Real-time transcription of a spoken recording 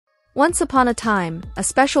Once upon a time, a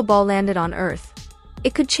special ball landed on Earth.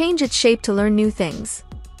 It could change its shape to learn new things.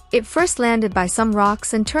 It first landed by some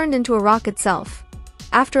rocks and turned into a rock itself.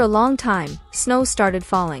 After a long time, snow started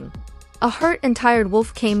falling. A hurt and tired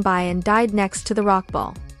wolf came by and died next to the rock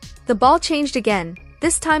ball. The ball changed again,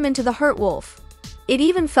 this time into the hurt wolf. It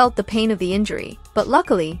even felt the pain of the injury, but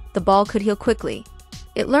luckily, the ball could heal quickly.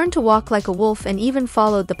 It learned to walk like a wolf and even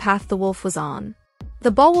followed the path the wolf was on. The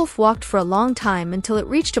ball wolf walked for a long time until it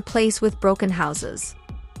reached a place with broken houses.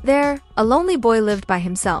 There, a lonely boy lived by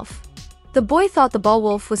himself. The boy thought the ball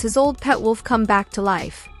wolf was his old pet wolf come back to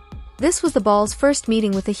life. This was the ball's first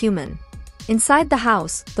meeting with a human. Inside the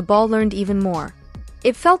house, the ball learned even more.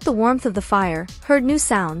 It felt the warmth of the fire, heard new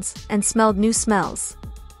sounds, and smelled new smells.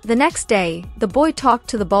 The next day, the boy talked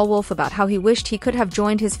to the ball wolf about how he wished he could have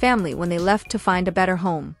joined his family when they left to find a better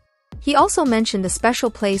home. He also mentioned a special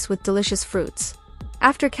place with delicious fruits.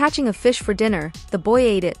 After catching a fish for dinner, the boy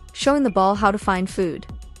ate it, showing the ball how to find food.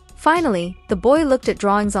 Finally, the boy looked at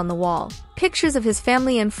drawings on the wall, pictures of his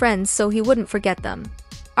family and friends so he wouldn't forget them.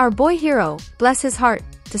 Our boy hero, bless his heart,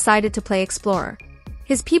 decided to play explorer.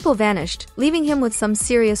 His people vanished, leaving him with some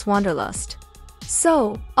serious wanderlust.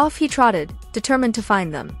 So, off he trotted, determined to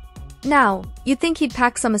find them. Now, you'd think he'd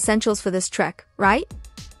pack some essentials for this trek, right?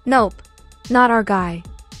 Nope. Not our guy.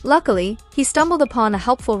 Luckily, he stumbled upon a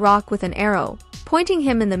helpful rock with an arrow, pointing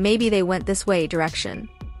him in the maybe they went this way direction.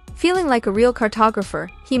 Feeling like a real cartographer,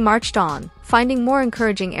 he marched on, finding more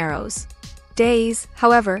encouraging arrows. Days,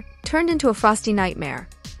 however, turned into a frosty nightmare.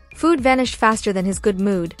 Food vanished faster than his good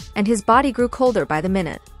mood, and his body grew colder by the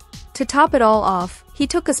minute. To top it all off, he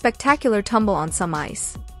took a spectacular tumble on some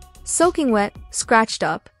ice. Soaking wet, scratched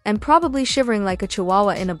up, and probably shivering like a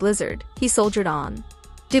chihuahua in a blizzard, he soldiered on.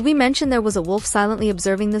 Did we mention there was a wolf silently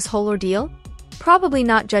observing this whole ordeal? Probably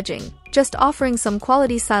not judging, just offering some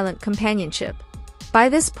quality silent companionship. By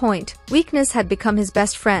this point, weakness had become his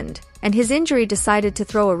best friend, and his injury decided to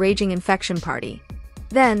throw a raging infection party.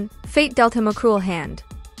 Then, fate dealt him a cruel hand.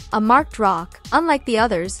 A marked rock, unlike the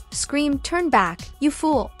others, screamed, "Turn back, you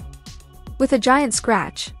fool!" With a giant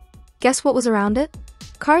scratch. Guess what was around it?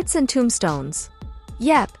 Carts and tombstones.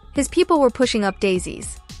 Yep, his people were pushing up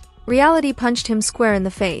daisies. Reality punched him square in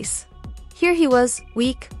the face. Here he was,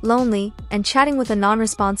 weak, lonely, and chatting with a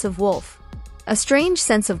non-responsive wolf. A strange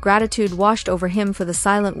sense of gratitude washed over him for the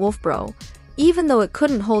silent wolf bro, even though it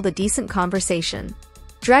couldn't hold a decent conversation.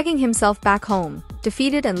 Dragging himself back home,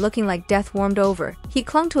 defeated and looking like death warmed over, he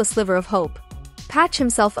clung to a sliver of hope. Patch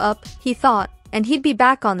himself up, he thought, and he'd be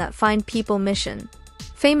back on that find people mission.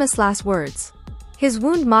 Famous last words. His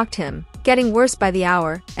wound mocked him, getting worse by the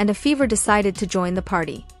hour, and a fever decided to join the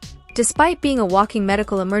party. Despite being a walking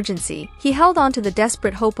medical emergency, he held on to the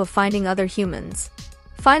desperate hope of finding other humans.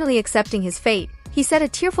 Finally accepting his fate, he said a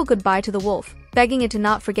tearful goodbye to the wolf, begging it to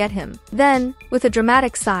not forget him. Then, with a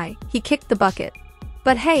dramatic sigh, he kicked the bucket.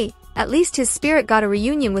 But hey, at least his spirit got a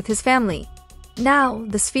reunion with his family. Now,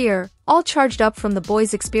 the sphere, all charged up from the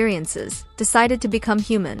boy's experiences, decided to become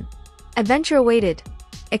human. Adventure awaited.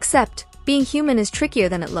 Except, being human is trickier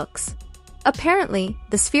than it looks. Apparently,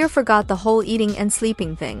 the sphere forgot the whole eating and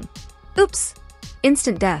sleeping thing. Oops!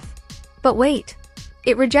 Instant death. But wait.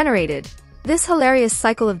 It regenerated. This hilarious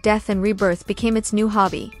cycle of death and rebirth became its new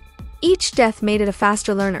hobby. Each death made it a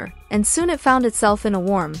faster learner, and soon it found itself in a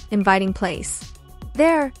warm, inviting place.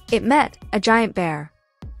 There, it met a giant bear.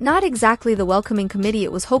 Not exactly the welcoming committee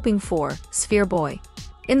it was hoping for, Sphere Boy.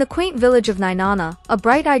 In the quaint village of Ninana, a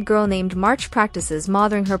bright-eyed girl named March practices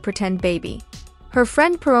mothering her pretend baby. Her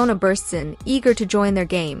friend Perona bursts in, eager to join their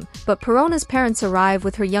game, but Perona's parents arrive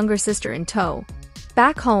with her younger sister in tow.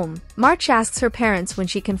 Back home, March asks her parents when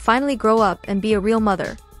she can finally grow up and be a real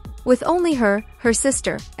mother. With only her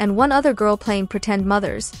sister, and one other girl playing pretend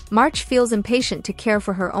mothers, March feels impatient to care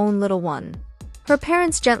for her own little one. Her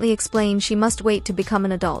parents gently explain she must wait to become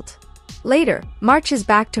an adult. Later, March is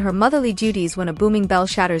back to her motherly duties when a booming bell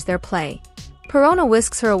shatters their play. Perona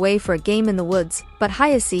whisks her away for a game in the woods, but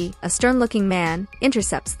Hayase, a stern-looking man,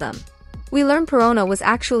 intercepts them. We learn Perona was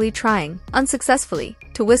actually trying, unsuccessfully,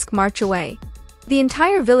 to whisk March away. The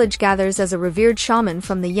entire village gathers as a revered shaman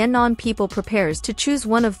from the Yennon people prepares to choose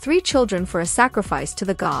one of 3 children for a sacrifice to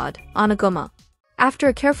the god, Anagoma. After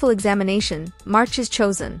a careful examination, March is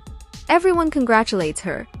chosen. Everyone congratulates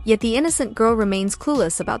her, yet the innocent girl remains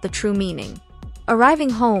clueless about the true meaning. Arriving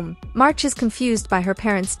home, March is confused by her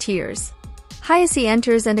parents' tears. Hayase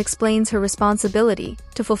enters and explains her responsibility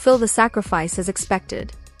to fulfill the sacrifice as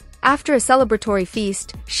expected. After a celebratory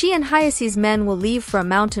feast, she and Hayase's men will leave for a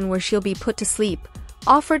mountain where she'll be put to sleep,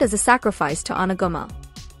 offered as a sacrifice to Anagoma.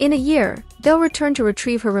 In a year, they'll return to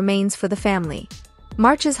retrieve her remains for the family.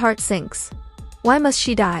 March's heart sinks. Why must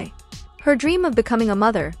she die? Her dream of becoming a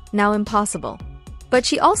mother, now impossible. But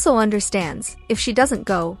she also understands, if she doesn't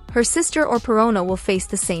go, her sister or Perona will face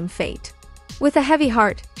the same fate. With a heavy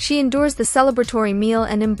heart, she endures the celebratory meal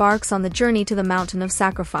and embarks on the journey to the mountain of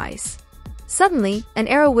sacrifice. Suddenly, an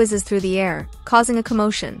arrow whizzes through the air, causing a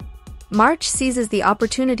commotion. March seizes the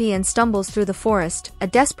opportunity and stumbles through the forest, a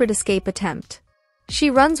desperate escape attempt.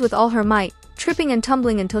 She runs with all her might, tripping and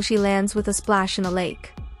tumbling until she lands with a splash in a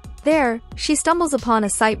lake. There, she stumbles upon a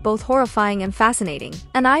sight both horrifying and fascinating: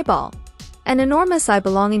 an eyeball. An enormous eye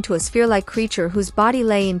belonging to a sphere-like creature whose body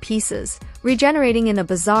lay in pieces, regenerating in a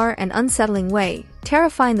bizarre and unsettling way,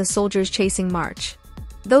 terrifying the soldiers chasing March.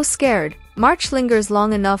 Though scared, March lingers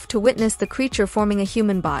long enough to witness the creature forming a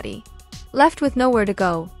human body. Left with nowhere to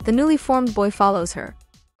go, the newly formed boy follows her.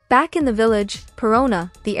 Back in the village,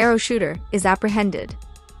 Perona, the arrow shooter, is apprehended.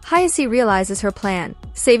 Hayase realizes her plan,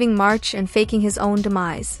 saving March and faking his own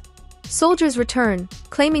demise. Soldiers return,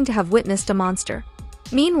 claiming to have witnessed a monster.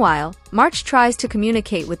 Meanwhile, March tries to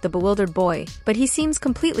communicate with the bewildered boy, but he seems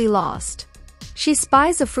completely lost. She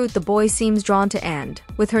spies a fruit the boy seems drawn to and,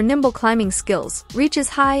 with her nimble climbing skills, reaches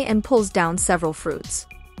high and pulls down several fruits.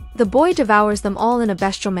 The boy devours them all in a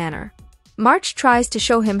bestial manner. March tries to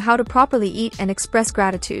show him how to properly eat and express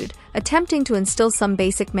gratitude, attempting to instill some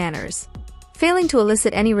basic manners. Failing to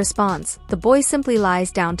elicit any response, the boy simply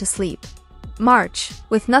lies down to sleep. March,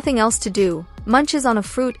 with nothing else to do, munches on a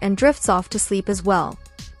fruit and drifts off to sleep as well.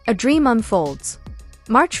 A dream unfolds.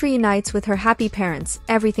 March reunites with her happy parents,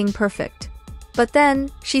 everything perfect. But then,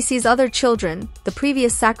 she sees other children, the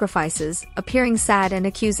previous sacrifices, appearing sad and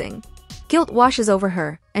accusing. Guilt washes over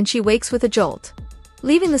her, and she wakes with a jolt.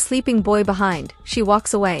 Leaving the sleeping boy behind, she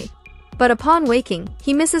walks away. But upon waking,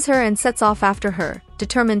 he misses her and sets off after her,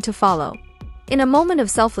 determined to follow. In a moment of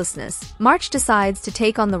selflessness, March decides to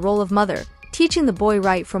take on the role of mother, teaching the boy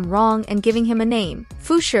right from wrong and giving him a name,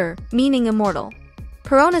 Fushur, meaning immortal.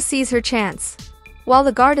 Perona sees her chance. While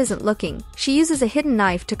the guard isn't looking, she uses a hidden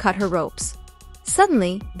knife to cut her ropes.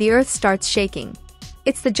 Suddenly, the earth starts shaking.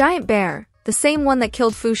 It's the giant bear, the same one that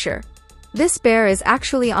killed Fushur. This bear is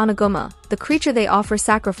actually Anaguma, the creature they offer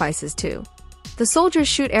sacrifices to. The soldiers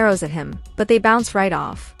shoot arrows at him, but they bounce right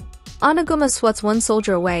off. Anaguma swats one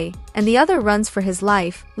soldier away, and the other runs for his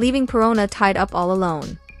life, leaving Perona tied up all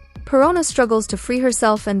alone. Perona struggles to free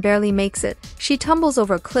herself and barely makes it. She tumbles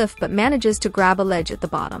over a cliff but manages to grab a ledge at the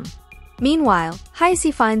bottom. Meanwhile,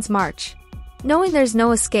 Hayase finds March. Knowing there's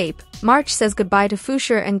no escape, March says goodbye to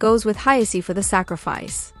Fushur and goes with Hayase for the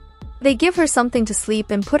sacrifice. They give her something to sleep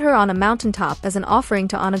and put her on a mountaintop as an offering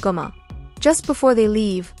to Anaguma. Just before they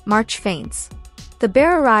leave, March faints. The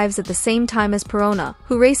bear arrives at the same time as Perona,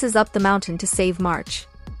 who races up the mountain to save March.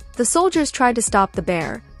 The soldiers try to stop the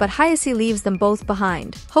bear, but Hayase leaves them both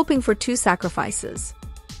behind, hoping for 2 sacrifices.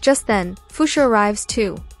 Just then, Fushur arrives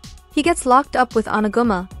too. He gets locked up with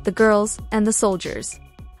Anaguma, the girls, and the soldiers.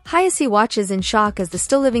 Hayase watches in shock as the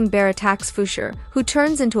still-living bear attacks Fushur, who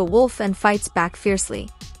turns into a wolf and fights back fiercely.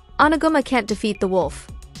 Anaguma can't defeat the wolf.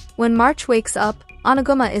 When March wakes up,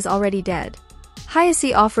 Anaguma is already dead.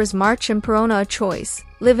 Hayase offers March and Perona a choice: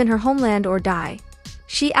 live in her homeland or die.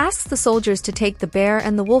 She asks the soldiers to take the bear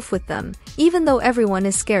and the wolf with them, even though everyone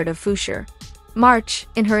is scared of Fushur. March,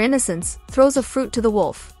 in her innocence, throws a fruit to the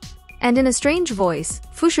wolf. And in a strange voice,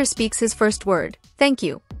 Fushur speaks his first word: thank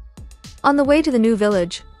you. On the way to the new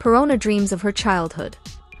village, Perona dreams of her childhood.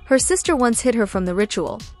 Her sister once hid her from the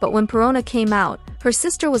ritual, but when Perona came out, her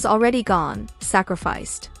sister was already gone,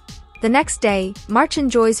 sacrificed. The next day, March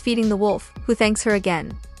enjoys feeding the wolf, who thanks her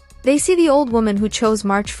again. They see the old woman who chose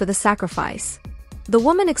March for the sacrifice. The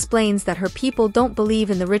woman explains that her people don't believe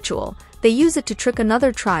in the ritual, they use it to trick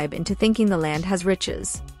another tribe into thinking the land has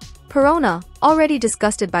riches. Perona, already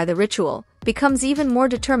disgusted by the ritual, becomes even more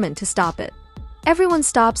determined to stop it. Everyone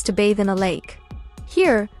stops to bathe in a lake.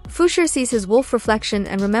 Here, Fushur sees his wolf reflection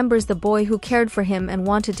and remembers the boy who cared for him and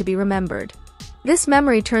wanted to be remembered. This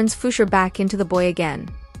memory turns Fushur back into the boy again.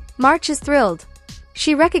 March is thrilled.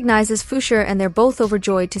 She recognizes Fushur and they're both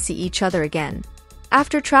overjoyed to see each other again.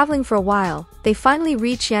 After traveling for a while, they finally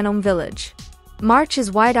reach Yanom village. March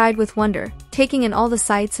is wide-eyed with wonder, taking in all the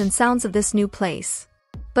sights and sounds of this new place.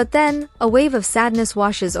 But then, a wave of sadness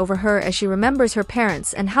washes over her as she remembers her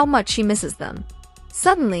parents and how much she misses them.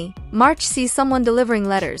 Suddenly, March sees someone delivering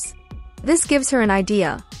letters. This gives her an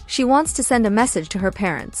idea. She wants to send a message to her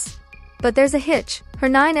parents. But there's a hitch: her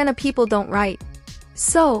 9 Ana people don't write.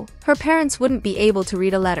 So, her parents wouldn't be able to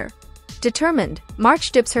read a letter. Determined,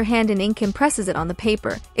 March dips her hand in ink and presses it on the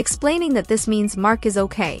paper, explaining that this means Mark is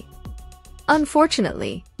okay.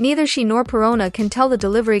 Unfortunately, neither she nor Perona can tell the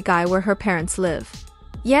delivery guy where her parents live.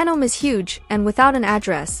 Yanom is huge, and without an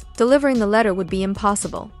address, delivering the letter would be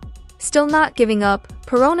impossible. Still not giving up,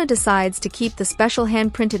 Perona decides to keep the special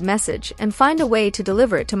hand-printed message and find a way to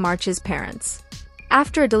deliver it to March's parents.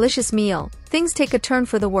 After a delicious meal, things take a turn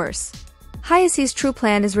for the worse. Hayase's true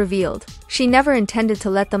plan is revealed. She never intended to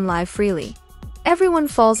let them live freely. Everyone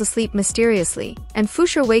falls asleep mysteriously, and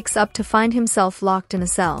Fuchsia wakes up to find himself locked in a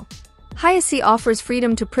cell. Hayase offers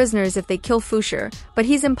freedom to prisoners if they kill Fuchsia, but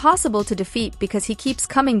he's impossible to defeat because he keeps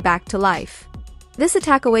coming back to life. This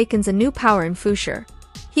attack awakens a new power in Fuchsia.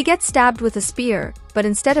 He gets stabbed with a spear, but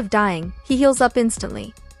instead of dying, he heals up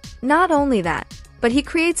instantly. Not only that, but he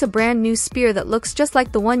creates a brand new spear that looks just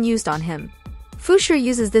like the one used on him. Fuchsia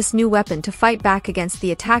uses this new weapon to fight back against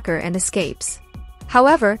the attacker and escapes.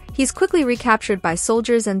 However, he's quickly recaptured by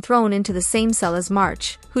soldiers and thrown into the same cell as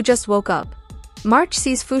March, who just woke up. March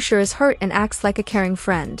sees Fuchsia is hurt and acts like a caring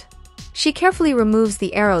friend. She carefully removes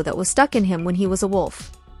the arrow that was stuck in him when he was a wolf.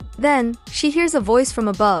 Then, she hears a voice from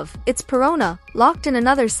above. It's Perona, locked in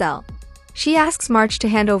another cell. She asks March to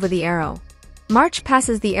hand over the arrow. March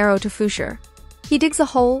passes the arrow to Fuchsia. He digs a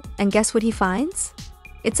hole, and guess what he finds?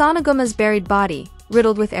 It's Anaguma's buried body,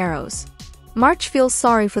 riddled with arrows. March feels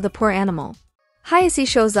sorry for the poor animal. Hayase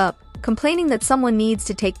shows up, complaining that someone needs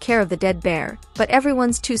to take care of the dead bear, but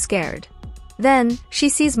everyone's too scared. Then, she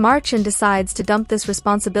sees March and decides to dump this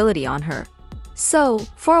responsibility on her. So,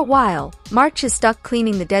 for a while, March is stuck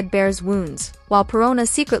cleaning the dead bear's wounds, while Perona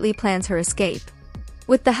secretly plans her escape.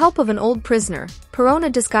 With the help of an old prisoner,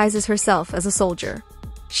 Perona disguises herself as a soldier.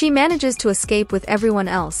 She manages to escape with everyone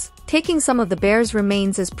else, taking some of the bear's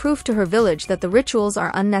remains as proof to her village that the rituals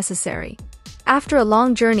are unnecessary. After a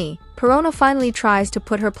long journey, Perona finally tries to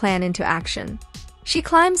put her plan into action. She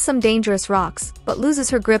climbs some dangerous rocks, but loses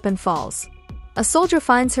her grip and falls. A soldier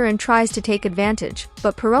finds her and tries to take advantage,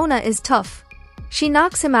 but Perona is tough. She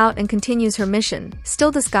knocks him out and continues her mission,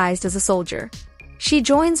 still disguised as a soldier. She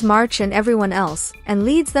joins March and everyone else, and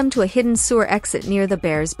leads them to a hidden sewer exit near the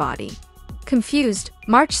bear's body. Confused,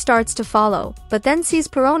 March starts to follow, but then sees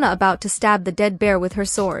Perona about to stab the dead bear with her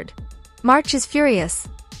sword. March is furious.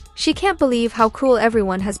 She can't believe how cruel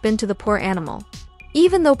everyone has been to the poor animal.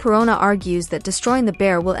 Even though Perona argues that destroying the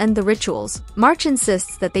bear will end the rituals, March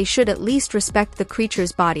insists that they should at least respect the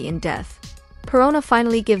creature's body in death. Perona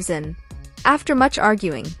finally gives in. After much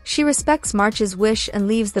arguing, she respects March's wish and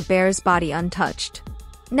leaves the bear's body untouched.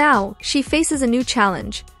 Now, she faces a new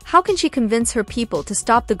challenge. How can she convince her people to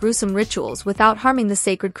stop the gruesome rituals without harming the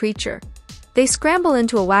sacred creature? They scramble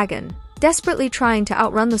into a wagon, desperately trying to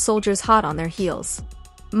outrun the soldiers hot on their heels.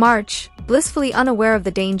 March, blissfully unaware of the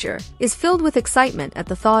danger, is filled with excitement at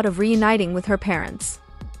the thought of reuniting with her parents.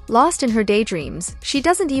 Lost in her daydreams, she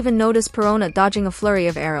doesn't even notice Perona dodging a flurry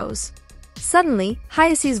of arrows. Suddenly,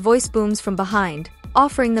 Hayase's voice booms from behind,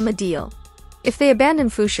 offering them a deal. If they abandon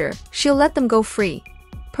Fuchsia, she'll let them go free.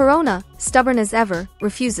 Perona, stubborn as ever,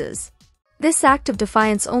 refuses. This act of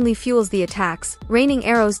defiance only fuels the attacks, raining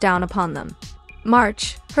arrows down upon them.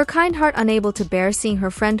 March, her kind heart unable to bear seeing her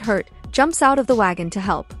friend hurt, jumps out of the wagon to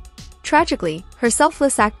help. Tragically, her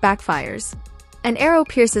selfless act backfires. An arrow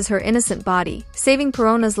pierces her innocent body, saving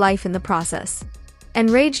Perona's life in the process.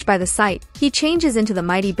 Enraged by the sight, he changes into the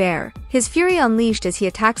mighty bear, his fury unleashed as he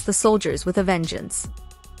attacks the soldiers with a vengeance.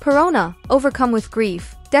 Perona, overcome with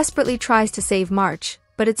grief, desperately tries to save March,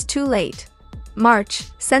 but it's too late. March,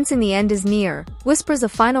 sensing the end is near, whispers a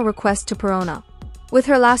final request to Perona. With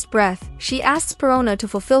her last breath, she asks Perona to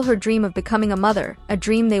fulfill her dream of becoming a mother, a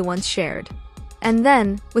dream they once shared. And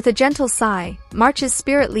then, with a gentle sigh, March's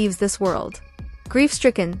spirit leaves this world.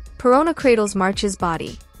 Grief-stricken, Perona cradles March's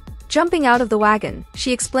body. Jumping out of the wagon,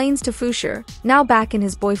 she explains to Fuchsia, now back in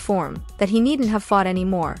his boy form, that he needn't have fought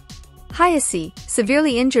anymore. Hayase,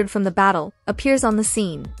 severely injured from the battle, appears on the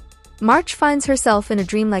scene. March finds herself in a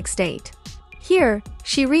dreamlike state. Here,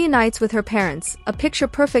 she reunites with her parents, a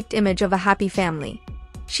picture-perfect image of a happy family.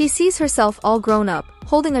 She sees herself all grown up,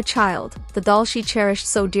 holding a child, the doll she cherished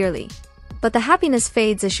so dearly. But the happiness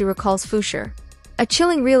fades as she recalls Fuchsia. A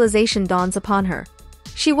chilling realization dawns upon her.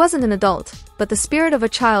 She wasn't an adult, but the spirit of a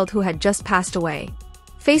child who had just passed away.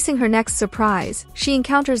 Facing her next surprise, she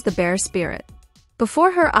encounters the bear spirit.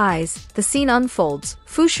 Before her eyes, the scene unfolds.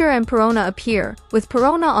 Fuchsia and Perona appear, with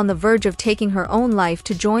Perona on the verge of taking her own life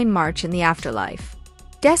to join March in the afterlife.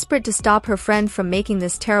 Desperate to stop her friend from making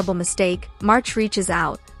this terrible mistake, March reaches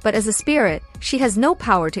out, but as a spirit, she has no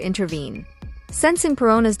power to intervene. Sensing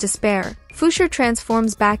Perona's despair, Fuchsia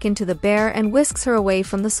transforms back into the bear and whisks her away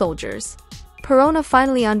from the soldiers. Perona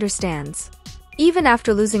finally understands. Even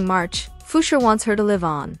after losing March, Fuchsia wants her to live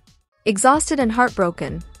on. Exhausted and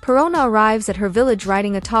heartbroken, Perona arrives at her village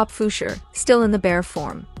riding atop Fuchsia, still in the bear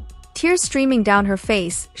form. Tears streaming down her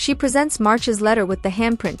face, she presents March's letter with the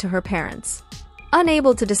handprint to her parents.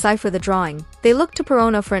 Unable to decipher the drawing, they look to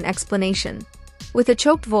Perona for an explanation. With a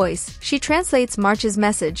choked voice, she translates March's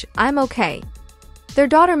message, "I'm okay." Their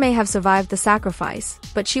daughter may have survived the sacrifice,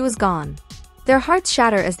 but she was gone. Their hearts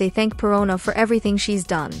shatter as they thank Perona for everything she's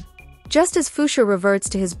done. Just as Fusher reverts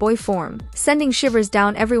to his boy form, sending shivers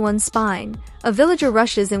down everyone's spine, a villager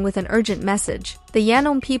rushes in with an urgent message. The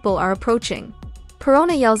Yanom people are approaching.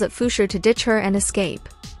 Perona yells at Fusher to ditch her and escape.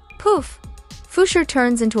 Poof! Fusher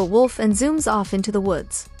turns into a wolf and zooms off into the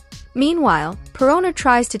woods. Meanwhile, Perona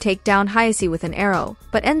tries to take down Hyacea with an arrow,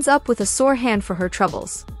 but ends up with a sore hand for her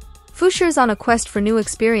troubles. Fusher's on a quest for new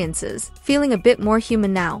experiences, feeling a bit more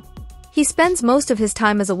human now. He spends most of his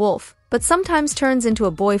time as a wolf, but sometimes turns into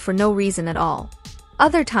a boy for no reason at all.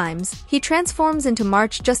 Other times, he transforms into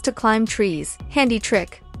March just to climb trees. Handy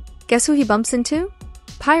trick. Guess who he bumps into?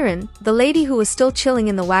 Pyron, the lady who was still chilling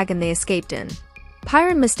in the wagon they escaped in.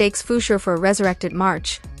 Pyron mistakes Fusher for a resurrected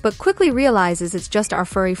March, but quickly realizes it's just our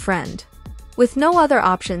furry friend. With no other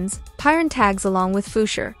options, Pyron tags along with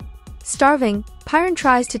Fusher. Starving, Pyron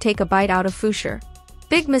tries to take a bite out of Fusher.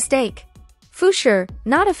 Big mistake. Fusher,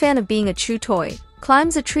 not a fan of being a chew toy,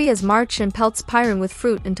 climbs a tree as March and pelts Pyron with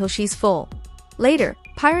fruit until she's full. Later,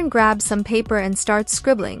 Pyron grabs some paper and starts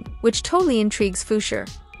scribbling, which totally intrigues Fusher.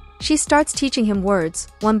 She starts teaching him words,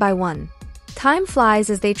 one by one. Time flies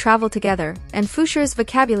as they travel together, and Fusher's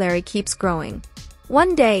vocabulary keeps growing.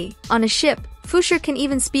 One day, on a ship, Fusher can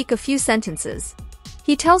even speak a few sentences.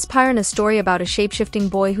 He tells Pyron a story about a shape-shifting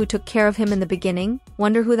boy who took care of him in the beginning.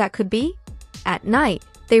 Wonder who that could be? At night,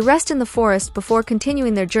 they rest in the forest before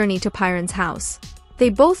continuing their journey to Pyron's house. They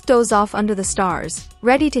both doze off under the stars,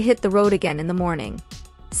 ready to hit the road again in the morning.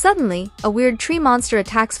 Suddenly, a weird tree monster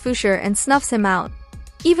attacks Fusher and snuffs him out.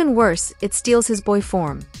 Even worse, it steals his boy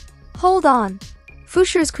form. Hold on.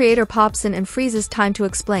 Fusher's creator pops in and freezes time to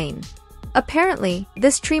explain. Apparently,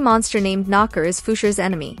 this tree monster named Knocker is Fusher's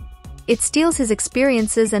enemy. It steals his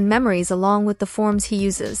experiences and memories along with the forms he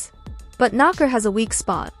uses. But Knocker has a weak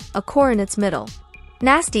spot, a core in its middle.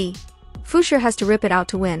 Nasty. Fusher has to rip it out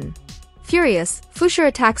to win. Furious, Fusher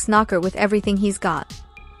attacks Knocker with everything he's got.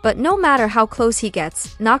 But no matter how close he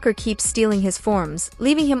gets, Knocker keeps stealing his forms,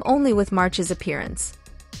 leaving him only with March's appearance.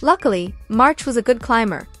 Luckily, March was a good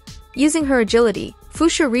climber. Using her agility,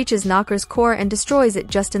 Fusher reaches Knocker's core and destroys it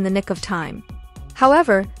just in the nick of time.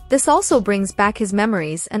 However, this also brings back his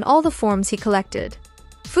memories and all the forms he collected.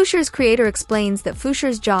 Fusher's creator explains that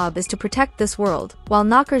Fusher's job is to protect this world, while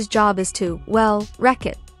Knocker's job is to, well, wreck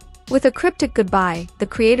it. With a cryptic goodbye, the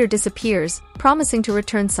creator disappears, promising to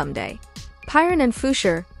return someday. Pyron and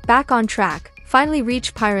Fusher, back on track, finally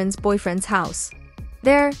reach Pyron's boyfriend's house.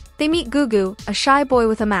 There, they meet Gugu, a shy boy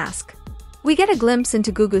with a mask. We get a glimpse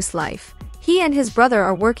into Gugu's life. He and his brother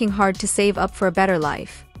are working hard to save up for a better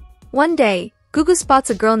life. One day, Gugu spots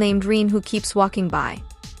a girl named Reen who keeps walking by.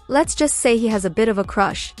 Let's just say he has a bit of a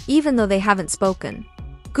crush, even though they haven't spoken.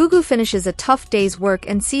 Gugu finishes a tough day's work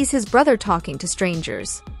and sees his brother talking to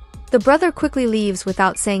strangers. The brother quickly leaves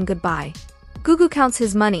without saying goodbye. Gugu counts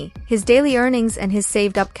his money, his daily earnings and his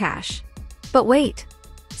saved-up cash. But wait!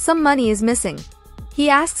 Some money is missing. He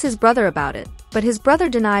asks his brother about it, but his brother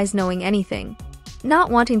denies knowing anything. Not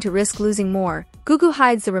wanting to risk losing more, Gugu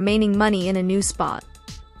hides the remaining money in a new spot.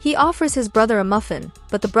 He offers his brother a muffin,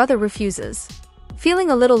 but the brother refuses.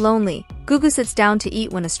 Feeling a little lonely, Gugu sits down to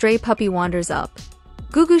eat when a stray puppy wanders up.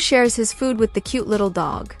 Gugu shares his food with the cute little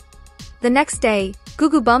dog. The next day,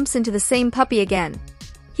 Gugu bumps into the same puppy again.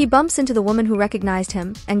 He bumps into the woman who recognized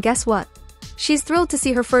him, and guess what? She's thrilled to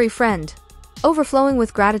see her furry friend. Overflowing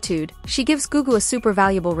with gratitude, she gives Gugu a super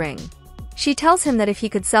valuable ring. She tells him that if he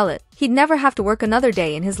could sell it, he'd never have to work another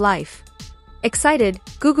day in his life. Excited,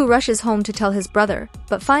 Gugu rushes home to tell his brother,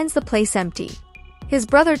 but finds the place empty. His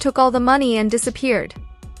brother took all the money and disappeared.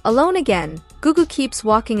 Alone again, Gugu keeps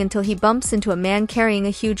walking until he bumps into a man carrying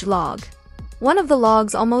a huge log. One of the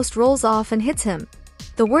logs almost rolls off and hits him.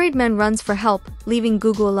 The worried man runs for help, leaving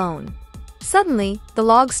Gugu alone. Suddenly, the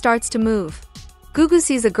log starts to move. Gugu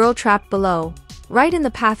sees a girl trapped below, right in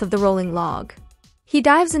the path of the rolling log. He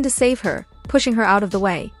dives in to save her, pushing her out of the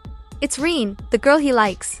way. It's Reen, the girl he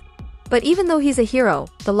likes. But even though he's a hero,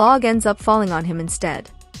 the log ends up falling on him instead.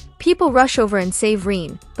 People rush over and save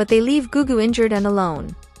Reen, but they leave Gugu injured and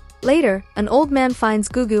alone. Later, an old man finds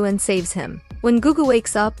Gugu and saves him. When Gugu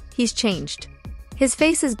wakes up, he's changed. His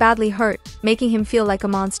face is badly hurt, making him feel like a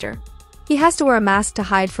monster. He has to wear a mask to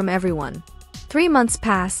hide from everyone. 3 months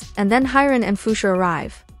pass, and then Hiron and Fusher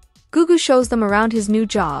arrive. Gugu shows them around his new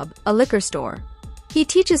job, a liquor store. He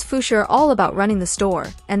teaches Fusher all about running the store,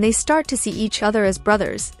 and they start to see each other as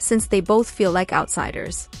brothers since they both feel like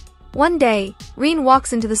outsiders. One day, Reen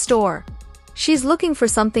walks into the store. She's looking for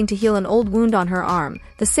something to heal an old wound on her arm,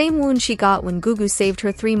 the same wound she got when Gugu saved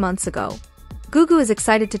her 3 months ago. Gugu is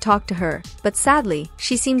excited to talk to her, but sadly,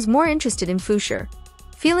 she seems more interested in Fuchsia.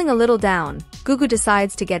 Feeling a little down, Gugu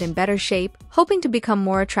decides to get in better shape, hoping to become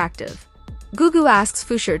more attractive. Gugu asks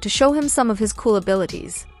Fuchsia to show him some of his cool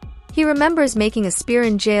abilities. He remembers making a spear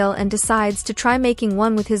in jail and decides to try making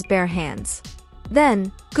one with his bare hands.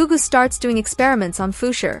 Then, Gugu starts doing experiments on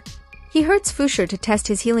Fuchsia. He hurts Fuchsia to test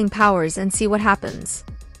his healing powers and see what happens.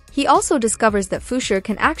 He also discovers that Fuchsia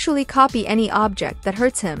can actually copy any object that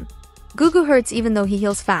hurts him. Gugu hurts even though he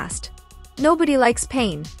heals fast. Nobody likes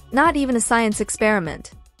pain, not even a science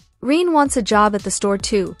experiment. Rin wants a job at the store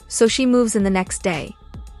too, so she moves in the next day.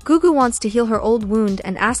 Gugu wants to heal her old wound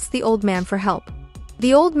and asks the old man for help.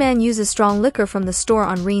 The old man uses strong liquor from the store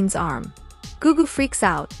on Rin's arm. Gugu freaks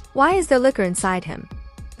out. Why is there liquor inside him?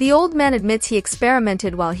 The old man admits he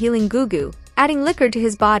experimented while healing Gugu, adding liquor to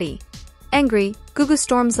his body. Angry, Gugu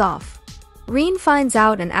storms off. Rin finds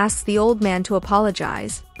out and asks the old man to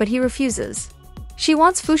apologize, but he refuses. She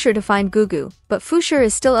wants Fuchsia to find Gugu, but Fuchsia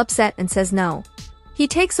is still upset and says no. He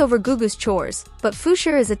takes over Gugu's chores, but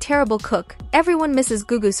Fuchsia is a terrible cook. Everyone misses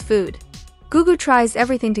Gugu's food. Gugu tries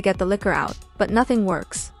everything to get the liquor out, but nothing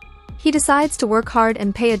works. He decides to work hard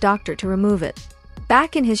and pay a doctor to remove it.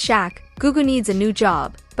 Back in his shack, Gugu needs a new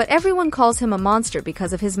job, but everyone calls him a monster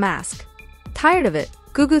because of his mask. Tired of it,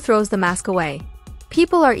 Gugu throws the mask away.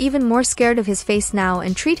 People are even more scared of his face now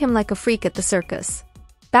and treat him like a freak at the circus.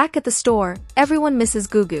 Back at the store, everyone misses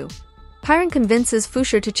Gugu. Pyron convinces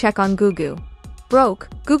Fuchsia to check on Gugu. Broke,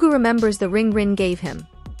 Gugu remembers the ring Rin gave him.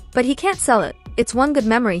 But he can't sell it, it's one good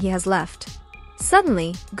memory he has left.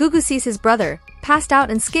 Suddenly, Gugu sees his brother, passed out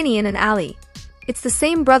and skinny in an alley. It's the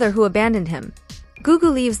same brother who abandoned him.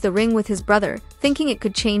 Gugu leaves the ring with his brother, thinking it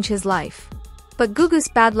could change his life. But Gugu's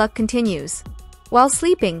bad luck continues. While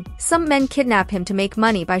sleeping, some men kidnap him to make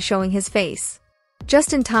money by showing his face.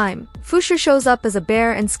 Just in time, Fuchsia shows up as a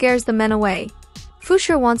bear and scares the men away.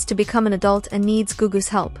 Fuchsia wants to become an adult and needs Gugu's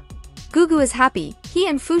help. Gugu is happy, he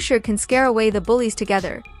and Fuchsia can scare away the bullies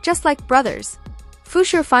together, just like brothers.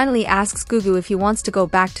 Fuchsia finally asks Gugu if he wants to go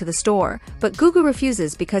back to the store, but Gugu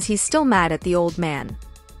refuses because he's still mad at the old man.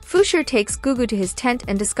 Fuchsia takes Gugu to his tent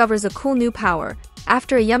and discovers a cool new power.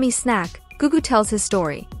 After a yummy snack, Gugu tells his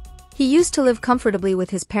story. He used to live comfortably with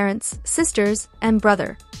his parents, sisters, and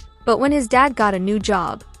brother. But when his dad got a new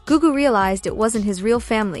job, Gugu realized it wasn't his real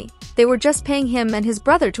family, they were just paying him and his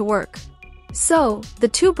brother to work. So, the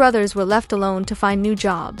two brothers were left alone to find new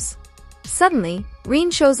jobs. Suddenly,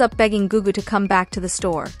 Rin shows up begging Gugu to come back to the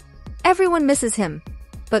store. Everyone misses him.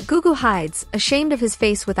 But Gugu hides, ashamed of his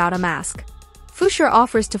face without a mask. Fuchsia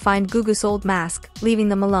offers to find Gugu's old mask, leaving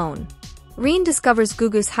them alone. Rin discovers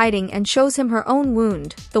Gugu's hiding and shows him her own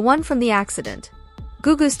wound, the one from the accident.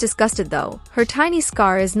 Gugu's disgusted though, her tiny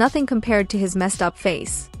scar is nothing compared to his messed up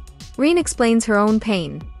face. Rin explains her own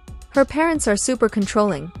pain. Her parents are super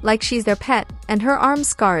controlling, like she's their pet, and her arm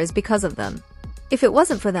scar is because of them. If it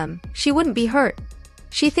wasn't for them, she wouldn't be hurt.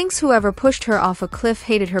 She thinks whoever pushed her off a cliff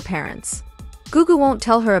hated her parents. Gugu won't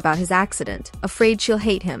tell her about his accident, afraid she'll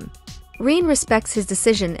hate him. Rin respects his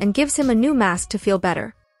decision and gives him a new mask to feel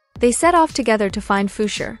better. They set off together to find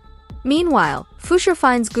Fuchsia. Meanwhile, Fuchsia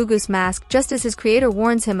finds Gugu's mask just as his creator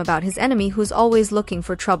warns him about his enemy who's always looking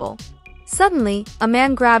for trouble. Suddenly, a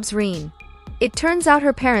man grabs Rin. It turns out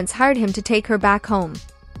her parents hired him to take her back home.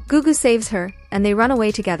 Gugu saves her, and they run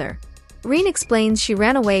away together. Rin explains she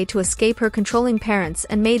ran away to escape her controlling parents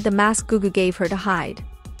and made the mask Gugu gave her to hide.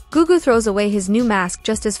 Gugu throws away his new mask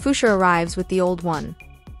just as Fuchsia arrives with the old one.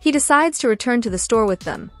 He decides to return to the store with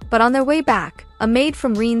them, but on their way back, a maid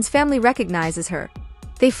from Rin's family recognizes her.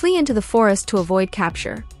 They flee into the forest to avoid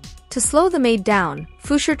capture. To slow the maid down,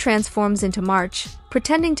 Fuchsia transforms into March,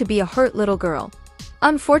 pretending to be a hurt little girl.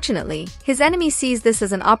 Unfortunately, his enemy sees this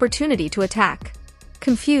as an opportunity to attack.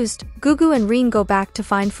 Confused, Gugu and Rin go back to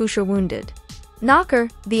find Fuchsia wounded. Knocker,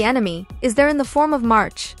 the enemy, is there in the form of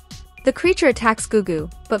March. The creature attacks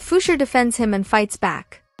Gugu, but Fuchsia defends him and fights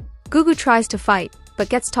back. Gugu tries to fight, but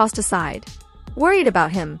gets tossed aside. Worried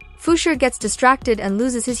about him, Fuchsia gets distracted and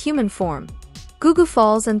loses his human form. Gugu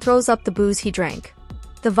falls and throws up the booze he drank.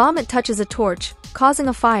 The vomit touches a torch, causing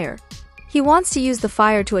a fire. He wants to use the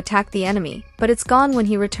fire to attack the enemy, but it's gone when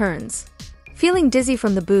he returns. Feeling dizzy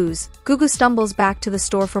from the booze, Gugu stumbles back to the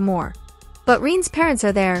store for more. But Rin's parents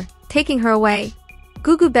are there, taking her away.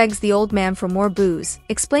 Gugu begs the old man for more booze,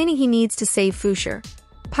 explaining he needs to save Fuchsia.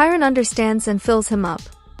 Pyron understands and fills him up.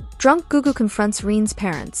 Drunk Gugu confronts Rin's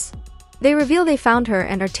parents. They reveal they found her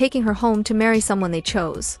and are taking her home to marry someone they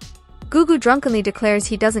chose. Gugu drunkenly declares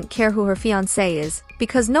he doesn't care who her fiancé is,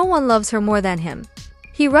 because no one loves her more than him.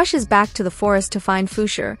 He rushes back to the forest to find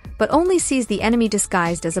Fusher, but only sees the enemy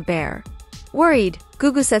disguised as a bear. Worried,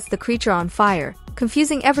 Gugu sets the creature on fire,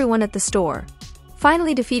 confusing everyone at the store.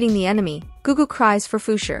 Finally defeating the enemy, Gugu cries for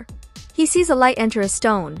Fusher. He sees a light enter a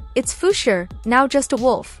stone. It's Fusher, now just a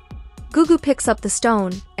wolf. Gugu picks up the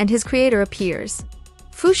stone, and his creator appears.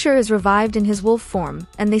 Fusher is revived in his wolf form,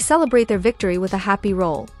 and they celebrate their victory with a happy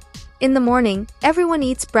roll. In the morning, everyone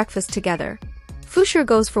eats breakfast together. Fusher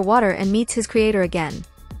goes for water and meets his creator again.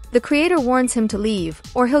 The creator warns him to leave,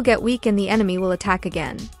 or he'll get weak and the enemy will attack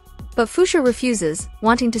again. But Fusher refuses,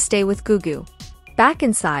 wanting to stay with Gugu. Back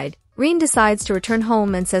inside, Rin decides to return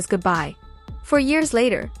home and says goodbye. 4 years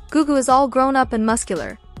later, Gugu is all grown up and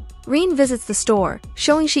muscular. Rin visits the store,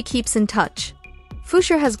 showing she keeps in touch.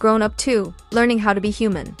 Fusher has grown up too, learning how to be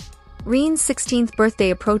human. Rin's 16th birthday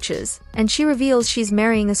approaches, and she reveals she's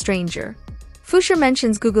marrying a stranger. Fusher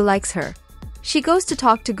mentions Gugu likes her. She goes to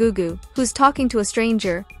talk to Gugu, who's talking to a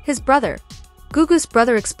stranger, his brother. Gugu's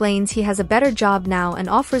brother explains he has a better job now and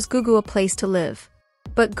offers Gugu a place to live.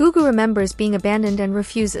 But Gugu remembers being abandoned and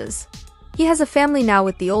refuses. He has a family now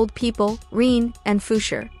with the old people, Rin, and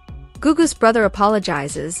Fusher. Gugu's brother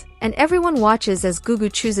apologizes, and everyone watches as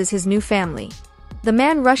Gugu chooses his new family. The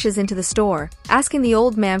man rushes into the store, asking the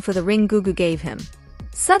old man for the ring Gugu gave him.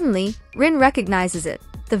 Suddenly, Rin recognizes it,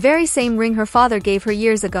 the very same ring her father gave her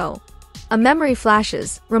years ago. A memory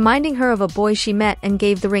flashes, reminding her of a boy she met and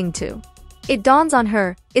gave the ring to. It dawns on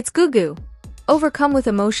her, it's Gugu. Overcome with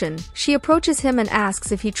emotion, she approaches him and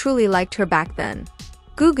asks if he truly liked her back then.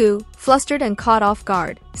 Gugu, flustered and caught off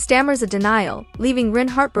guard, stammers a denial, leaving Rin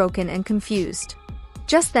heartbroken and confused.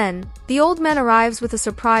 Just then, the old man arrives with a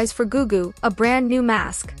surprise for Gugu, a brand new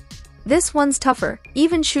mask. This one's tougher,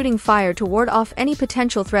 even shooting fire to ward off any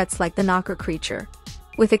potential threats like the knocker creature.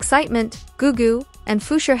 With excitement, Gugu and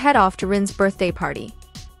Fusher head off to Rin's birthday party.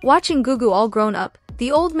 Watching Gugu all grown up,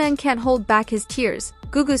 the old man can't hold back his tears.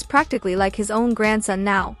 Gugu's practically like his own grandson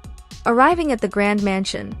now. Arriving at the grand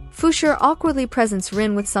mansion, Fusher awkwardly presents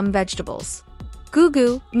Rin with some vegetables.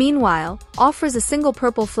 Gugu, meanwhile, offers a single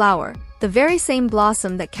purple flower, the very same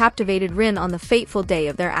blossom that captivated Rin on the fateful day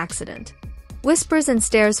of their accident. Whispers and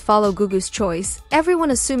stares follow Gugu's choice,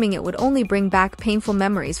 everyone assuming it would only bring back painful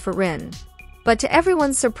memories for Rin. But to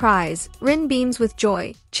everyone's surprise, Rin beams with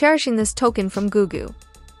joy, cherishing this token from Gugu.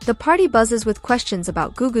 The party buzzes with questions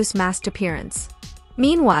about Gugu's masked appearance.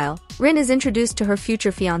 Meanwhile, Rin is introduced to her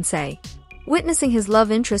future fiancé. Witnessing his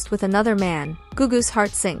love interest with another man, Gugu's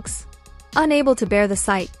heart sinks. Unable to bear the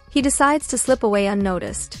sight, he decides to slip away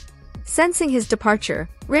unnoticed. Sensing his departure,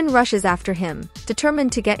 Rin rushes after him,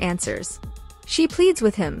 determined to get answers. She pleads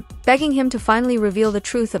with him, begging him to finally reveal the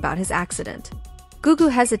truth about his accident.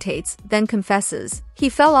 Gugu hesitates, then confesses, he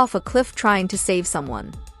fell off a cliff trying to save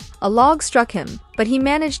someone. A log struck him, but he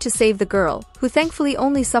managed to save the girl, who thankfully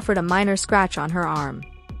only suffered a minor scratch on her arm.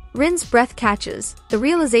 Rin's breath catches, the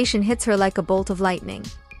realization hits her like a bolt of lightning.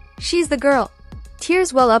 She's the girl.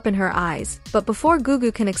 Tears well up in her eyes, but before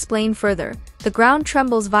Gugu can explain further, the ground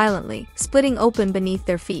trembles violently, splitting open beneath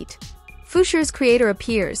their feet. Fusher's creator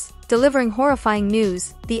appears, delivering horrifying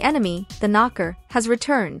news: the enemy, the knocker, has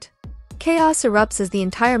returned. Chaos erupts as the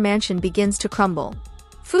entire mansion begins to crumble.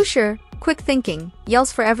 Fusher, quick thinking,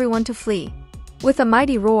 yells for everyone to flee. With a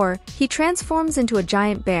mighty roar, he transforms into a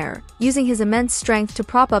giant bear, using his immense strength to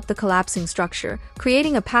prop up the collapsing structure,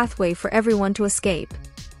 creating a pathway for everyone to escape.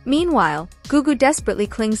 Meanwhile, Gugu desperately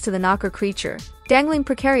clings to the knocker creature, dangling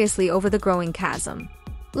precariously over the growing chasm.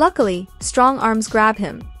 Luckily, strong arms grab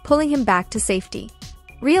him, pulling him back to safety.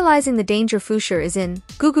 Realizing the danger Fusher is in,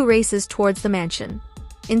 Gugu races towards the mansion.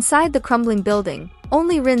 Inside the crumbling building,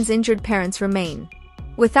 only Rin's injured parents remain.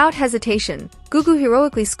 Without hesitation, Gugu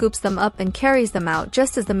heroically scoops them up and carries them out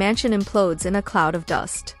just as the mansion implodes in a cloud of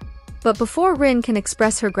dust. But before Rin can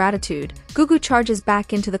express her gratitude, Gugu charges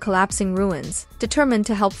back into the collapsing ruins, determined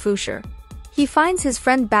to help Fusher. He finds his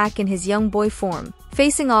friend back in his young boy form,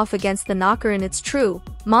 facing off against the knocker in its true,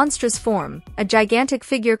 monstrous form, a gigantic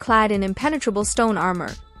figure clad in impenetrable stone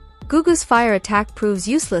armor. Gugu's fire attack proves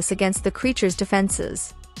useless against the creature's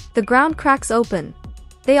defenses. The ground cracks open.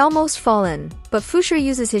 They almost fall in, but Fusher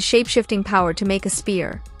uses his shape-shifting power to make a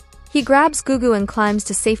spear. He grabs Gugu and climbs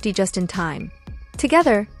to safety just in time.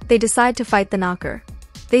 Together, they decide to fight the knocker.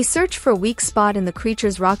 They search for a weak spot in the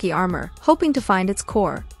creature's rocky armor, hoping to find its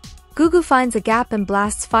core. Gugu finds a gap and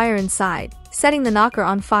blasts fire inside, setting the knocker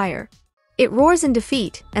on fire. It roars in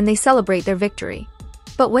defeat, and they celebrate their victory.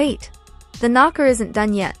 But wait! The knocker isn't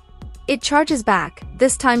done yet. It charges back,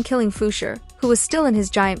 this time killing Fusher, who was still in his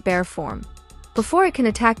giant bear form. Before it can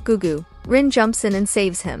attack Gugu, Rin jumps in and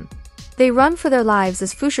saves him. They run for their lives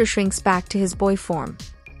as Fusher shrinks back to his boy form.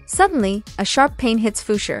 Suddenly, a sharp pain hits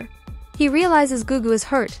Fuchsia. He realizes Gugu is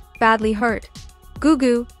hurt, badly hurt.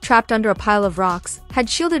 Gugu, trapped under a pile of rocks, had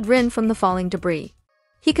shielded Rin from the falling debris.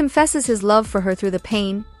 He confesses his love for her through the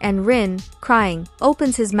pain, and Rin, crying,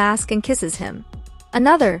 opens his mask and kisses him.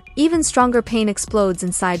 Another, even stronger pain explodes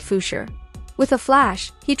inside Fuchsia. With a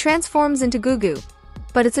flash, he transforms into Gugu.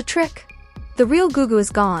 But it's a trick. The real Gugu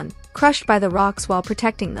is gone, crushed by the rocks while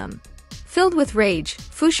protecting them. Filled with rage,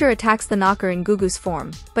 Fuchsia attacks the knocker in Gugu's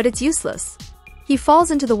form, but it's useless. He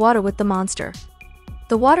falls into the water with the monster.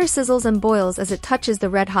 The water sizzles and boils as it touches the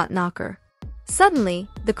red-hot knocker. Suddenly,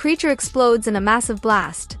 the creature explodes in a massive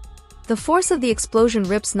blast. The force of the explosion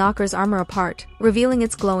rips Knocker's armor apart, revealing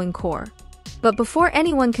its glowing core. But before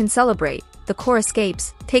anyone can celebrate, the core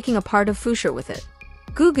escapes, taking a part of Fuchsia with it.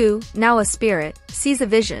 Gugu, now a spirit, sees a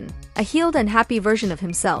vision, a healed and happy version of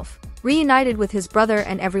himself, reunited with his brother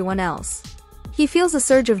and everyone else. He feels a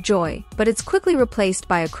surge of joy, but it's quickly replaced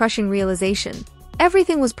by a crushing realization.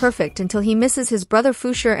 Everything was perfect until he misses his brother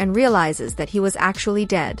Fuchsia and realizes that he was actually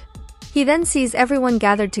dead. He then sees everyone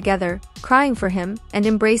gathered together, crying for him, and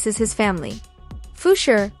embraces his family.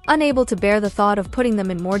 Fuchsia, unable to bear the thought of putting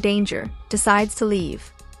them in more danger, decides to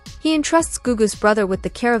leave. He entrusts Gugu's brother with the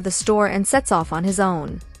care of the store and sets off on his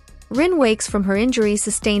own. Rin wakes from her injuries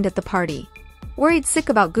sustained at the party. Worried sick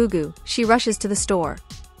about Gugu, she rushes to the store.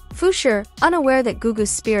 Fuchsia, unaware that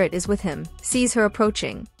Gugu's spirit is with him, sees her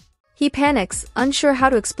approaching. He panics, unsure how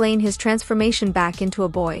to explain his transformation back into a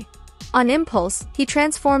boy. On impulse, he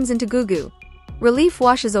transforms into Gugu. Relief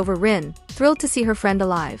washes over Rin, thrilled to see her friend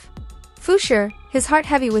alive. Fuchsia, his heart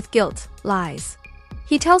heavy with guilt, lies.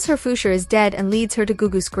 He tells her Fuchsia is dead and leads her to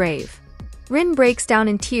Gugu's grave. Rin breaks down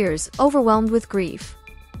in tears, overwhelmed with grief.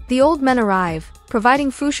 The old men arrive,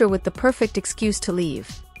 providing Fuchsia with the perfect excuse to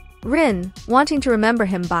leave. Rin, wanting to remember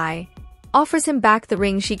him offers him back the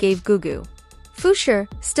ring she gave Gugu. Fuchsia,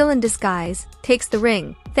 still in disguise, takes the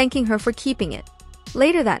ring, thanking her for keeping it.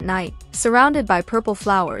 Later that night, surrounded by purple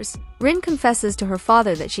flowers, Rin confesses to her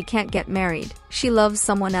father that she can't get married, she loves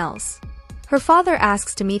someone else. Her father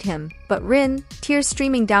asks to meet him, but Rin, tears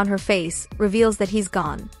streaming down her face, reveals that he's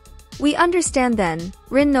gone. We understand then,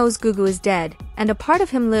 Rin knows Gugu is dead, and a part of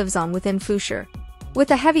him lives on within Fuchsia.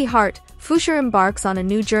 With a heavy heart, Fuchsia embarks on a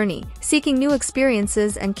new journey, seeking new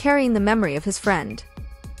experiences and carrying the memory of his friend.